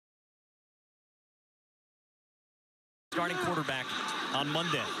Starting quarterback on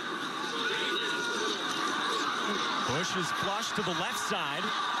Monday. Bush is flushed to the left side.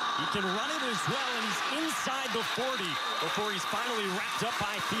 He can run it as well, and he's inside the 40 before he's finally wrapped up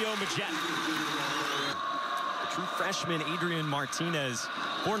by Theo Majette. The true freshman Adrian Martinez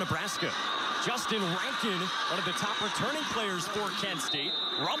for Nebraska. Justin Rankin, one of the top returning players for Kent State,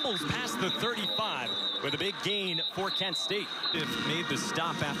 rumbles past the 35 with a big gain for Kent State. If made the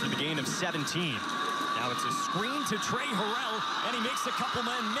stop after the gain of 17. Now it's a screen to Trey Harrell, and he makes a couple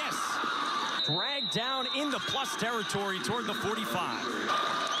men miss. Dragged down in the plus territory toward the 45.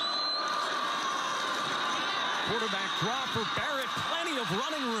 Quarterback draw for Barrett, plenty of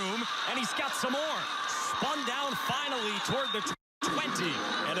running room, and he's got some more. Spun down finally toward the 20,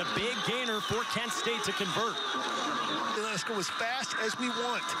 and a big gainer for Kent State to convert. Let's go as fast as we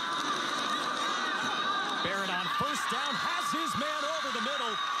want. Barrett on first down has his man over the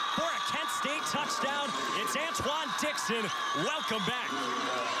middle for a Kent State touchdown. It's Antoine Dixon. Welcome back.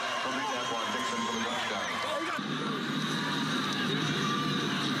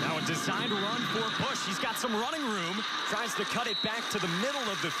 Now a designed run for Bush. He's got some running room. Tries to cut it back to the middle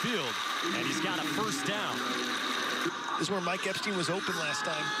of the field, and he's got a first down. This is where Mike Epstein was open last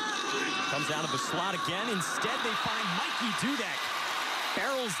time. Comes out of the slot again. Instead, they find Mikey Dudek.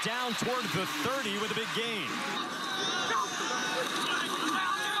 Barrels down toward the 30 with a big gain.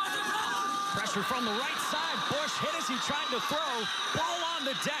 Pressure from the right side. Bush hit as he tried to throw. Ball on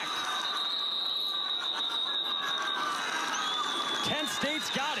the deck. Kent State's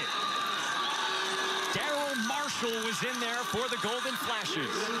got it. Darryl Marshall was in there for the Golden Flashes.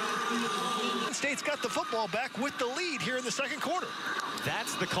 Kent State's got the football back with the lead here in the second quarter.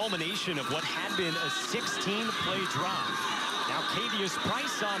 That's the culmination of what had been a 16-play drive. Now Cadius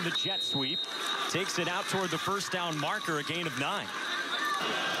Price on the jet sweep. Takes it out toward the first down marker, a gain of 9.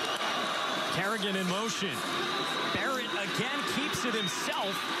 Kerrigan in motion. Barrett again keeps it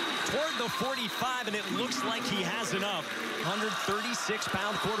himself toward the 45, and it looks like he has enough.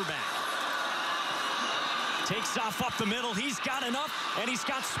 136-pound quarterback. Takes off up the middle. He's got enough, and he's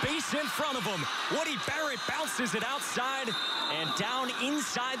got space in front of him. Woody Barrett bounces it outside and down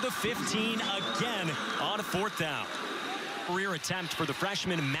inside the 15 again on a fourth down. Career attempt for the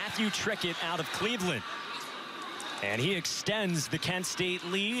freshman Matthew Trickett out of Cleveland. And he extends the Kent State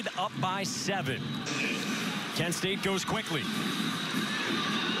lead up by 7. Kent State goes quickly.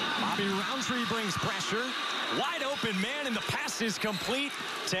 Bobby Roundtree brings pressure. Wide open man, and the pass is complete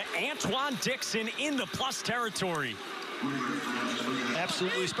to Antoine Dixon in the plus territory.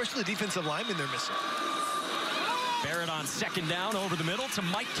 Absolutely, especially the defensive linemen they're missing. Barrett on second down over the middle to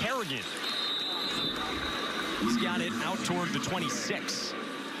Mike Kerrigan. He's got it out toward the 26.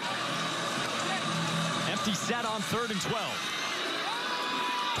 Empty set on 3rd and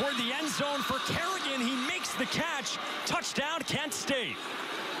 12. Toward the end zone for Kerrigan. He makes the catch. Touchdown, Kent State.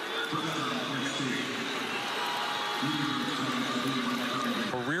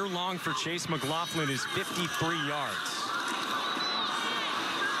 Career long for Chase McLaughlin is 53 yards.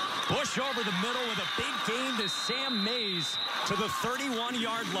 Bush over the middle with a big gain to Sam Mays to the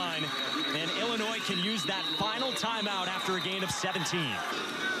 31-yard line. And Illinois can use that final timeout after a gain of 17.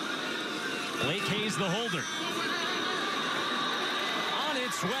 Blake Hayes the holder. On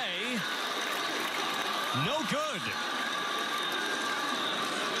its way. No good.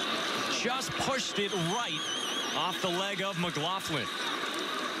 Just pushed it right off the leg of McLaughlin.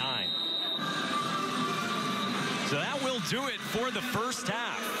 9. So that will do it for the first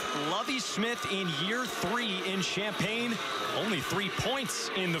half. Lovie Smith in year 3 in Champaign. Only 3 points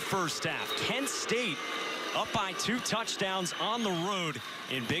in the first half. Kent State up by 2 touchdowns on the road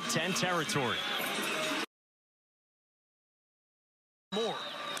in Big Ten territory. More.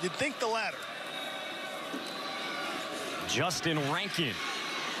 You'd think the latter. Justin Rankin.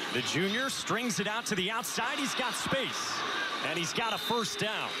 The junior strings it out to the outside. He's got space. And he's got a first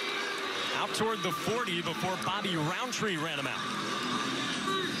down. Out toward the 40 before Bobby Roundtree ran him out.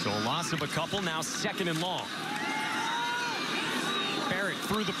 So a loss of a couple, now 2nd and long. Barrett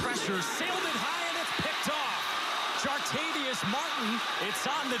through the pressure, sailed it high, and it's picked off. Jartavius Martin, it's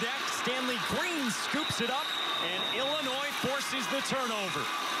on the deck. Stanley Green scoops it up, and Illinois forces the turnover.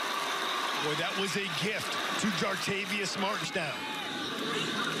 Boy, that was a gift to Jartavius Martin down.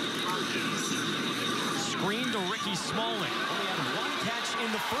 Screen to Ricky Smalling. Only had 1 catch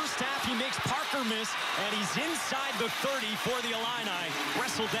in the first half. He makes Parker miss, and he's inside the 30 for the Illini.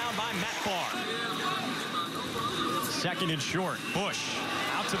 Wrestled down by Matt Barr. 2nd and short. Bush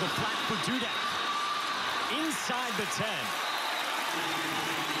out to the flat for Dudek. Inside the 10.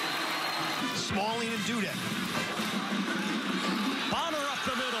 Smalling and Dudek. Bonner up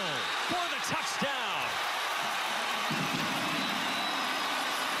the middle for the touchdown.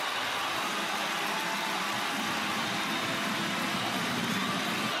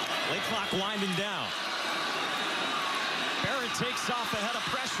 pounding down. Barrett takes off ahead of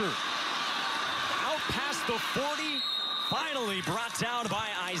pressure. Out past the 40. Finally brought down by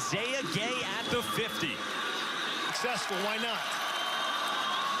Isaiah Gay at the 50. Successful, why not?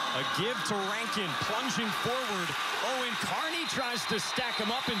 A give to Rankin, plunging forward. Owen Carney tries to stack him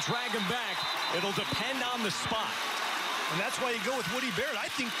up and drag him back. It'll depend on the spot. And that's why you go with Woody Barrett. I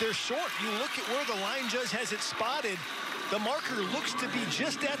think they're short. You look at where the line judge has it spotted. The marker looks to be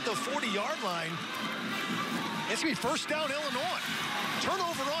just at the 40-yard line. It's going to be first down, Illinois.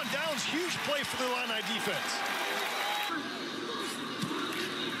 Turnover on downs, huge play for the Illini defense.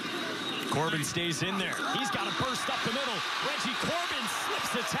 Corbin stays in there. He's got to burst up the middle. Reggie Corbin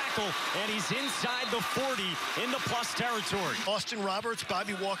slips the tackle, and he's inside the 40 in the plus territory. Austin Roberts,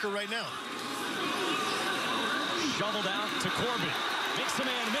 Bobby Walker right now. Shoveled out to Corbin. Makes a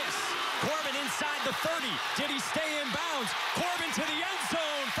man miss. Corbin inside the 30. Did he stay in bounds? Corbin to the end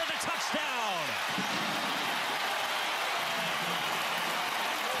zone for the touchdown.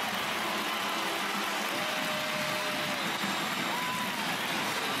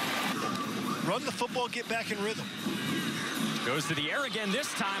 Run the football, get back in rhythm. Goes to the air again,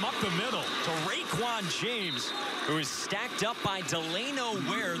 this time up the middle to Raekwon James, who is stacked up by Delano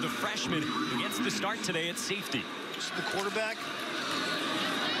Ware, the freshman, who gets the start today at safety. The quarterback.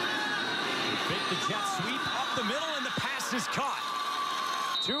 Fake the jet sweep up the middle, and the pass is caught.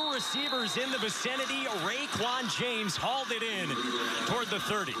 Two receivers in the vicinity. Raekwon James hauled it in toward the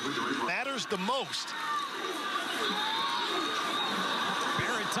 30. Matters the most.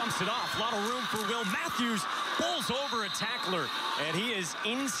 Barrett dumps it off. A lot of room for Will Matthews. Bowls over a tackler, and he is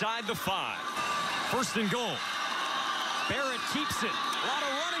inside the 5. First and goal. Barrett keeps it. A lot of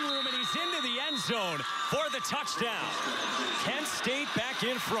running room, and he's into the end zone for the touchdown. Kent State back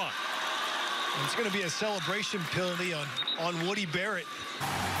in front. And it's going to be a celebration penalty on Woody Barrett.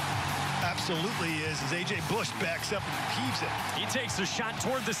 Absolutely is, as A.J. Bush backs up and heaves it. He takes a shot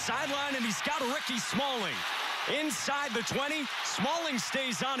toward the sideline, and he's got Ricky Smalling. Inside the 20, Smalling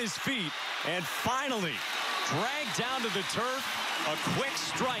stays on his feet, and finally dragged down to the turf. A quick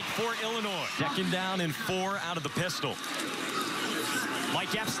strike for Illinois. Second down and 4 out of the pistol.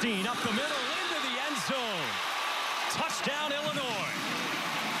 Mike Epstein up the middle into the end zone. Touchdown, Illinois.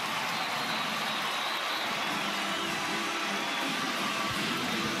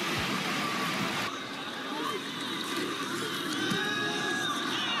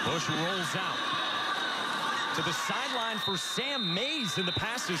 Bush rolls out to the sideline for Sam Mays, and the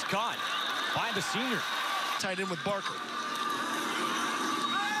pass is caught by the senior. Tied in with Barker.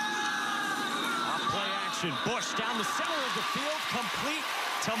 Play action. Bush down the center of the field, complete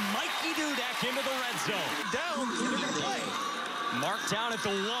to Mikey Dudek into the red zone. Down, they're going to play. Marked down at the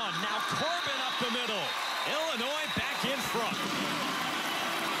 1. Now Corbin up the middle. Illinois back in front.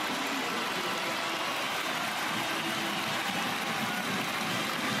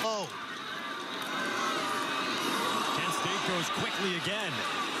 Oh. Kent State goes quickly again.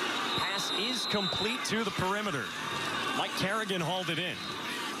 Pass is complete to the perimeter. Mike Kerrigan hauled it in.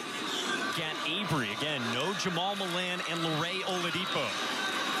 At Avery again, no Jamal Milan and Luray Oladipo.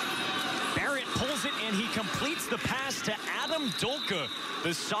 Barrett pulls it, and he completes the pass to Adam Dolka,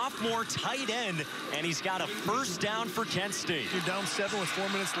 the sophomore tight end, and he's got a first down for Kent State. You're down 7 with 4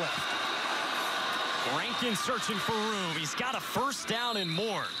 minutes left. Rankin searching for room. He's got a first down and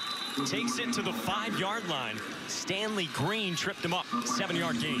more. Takes it to the 5-yard line. Stanley Green tripped him up.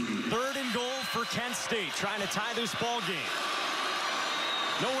 7-yard gain. Third and goal for Kent State, trying to tie this ball game.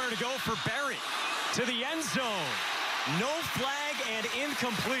 Nowhere to go for Barrett. To the end zone. No flag and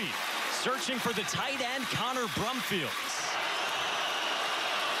incomplete. Searching for the tight end, Connor Brumfield.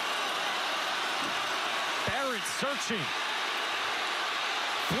 Barrett searching.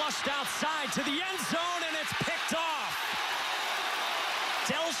 Flushed outside to the end zone, and it's picked off.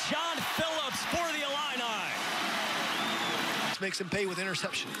 Delshon Phillips for the Illini. This makes him pay with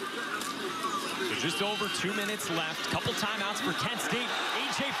interception. So just over 2 minutes left. Couple timeouts for Kent State.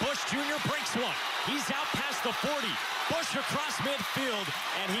 A.J. Bush Jr. breaks one. He's out past the 40. Bush across midfield,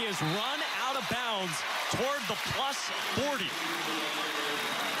 and he is run out of bounds toward the plus 40.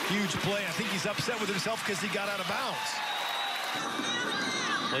 Huge play. I think he's upset with himself because he got out of bounds.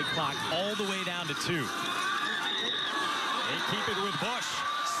 Play clock all the way down to 2. They keep it with Bush.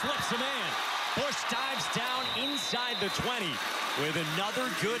 Slips a man. Bush dives down inside the 20 with another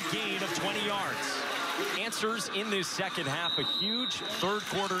good gain of 20 yards. Answers in this second half, a huge third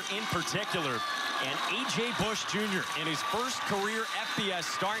quarter in particular. And A.J. Bush Jr. in his first career FBS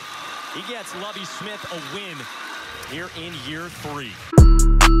start, he gets Lovie Smith a win here in year 3.